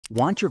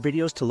Want your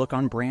videos to look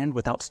on brand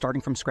without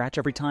starting from scratch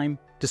every time?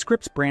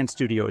 Descript Brand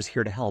Studio is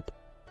here to help.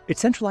 It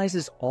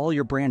centralizes all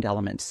your brand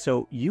elements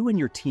so you and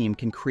your team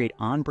can create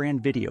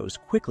on-brand videos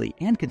quickly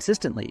and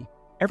consistently,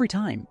 every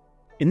time.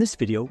 In this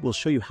video, we'll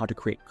show you how to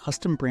create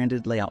custom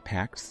branded layout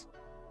packs,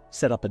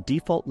 set up a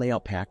default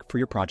layout pack for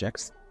your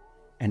projects,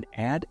 and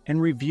add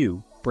and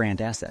review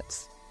brand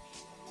assets.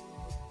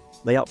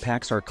 Layout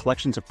packs are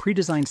collections of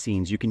pre-designed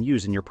scenes you can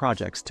use in your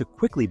projects to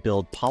quickly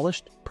build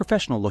polished,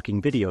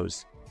 professional-looking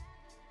videos.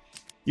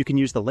 You can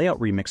use the Layout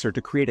Remixer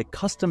to create a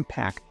custom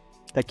pack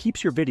that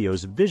keeps your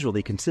videos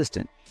visually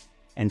consistent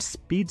and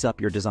speeds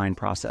up your design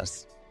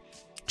process.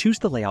 Choose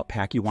the layout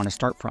pack you want to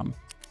start from,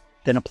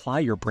 then apply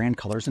your brand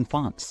colors and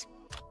fonts.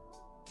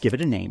 Give it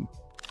a name,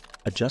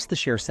 adjust the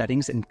share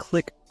settings, and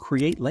click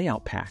Create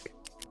Layout Pack.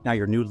 Now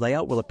your new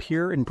layout will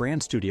appear in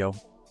Brand Studio,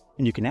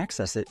 and you can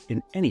access it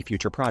in any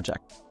future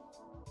project.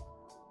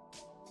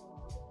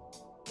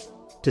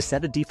 To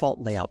set a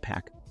default layout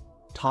pack,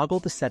 toggle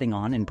the setting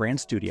on in Brand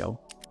Studio,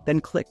 then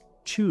click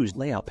Choose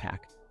Layout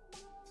Pack.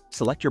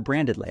 Select your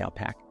branded layout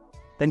pack,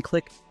 then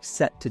click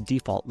Set to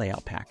Default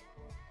Layout Pack.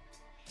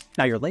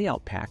 Now your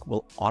layout pack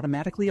will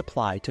automatically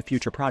apply to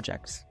future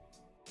projects.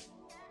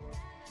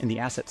 In the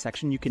Asset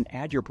section, you can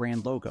add your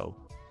brand logo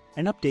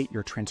and update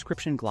your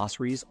transcription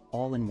glossaries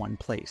all in one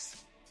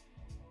place.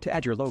 To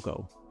add your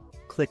logo,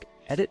 click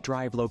Edit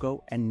Drive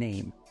Logo and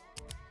Name.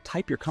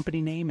 Type your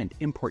company name and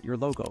import your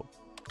logo,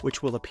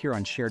 which will appear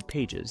on shared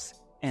pages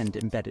and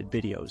embedded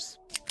videos.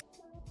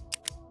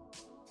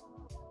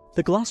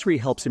 The glossary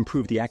helps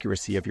improve the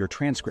accuracy of your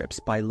transcripts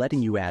by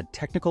letting you add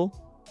technical,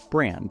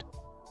 brand,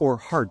 or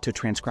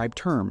hard-to-transcribe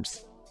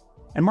terms,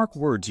 and mark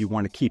words you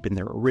want to keep in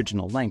their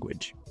original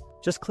language.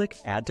 Just click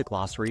Add to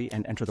Glossary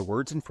and enter the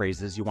words and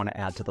phrases you want to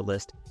add to the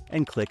list,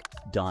 and click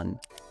Done.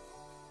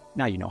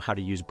 Now you know how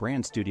to use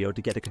Brand Studio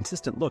to get a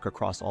consistent look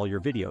across all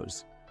your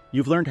videos.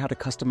 You've learned how to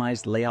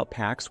customize layout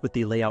packs with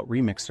the Layout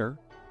Remixer,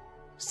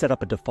 set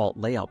up a default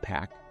layout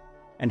pack,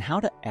 and how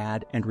to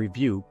add and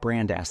review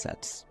brand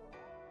assets.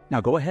 Now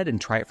go ahead and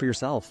try it for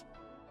yourself.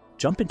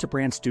 Jump into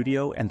Brand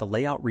Studio and the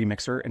Layout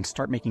Remixer and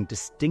start making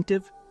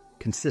distinctive,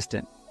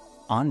 consistent,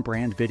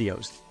 on-brand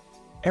videos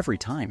every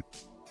time.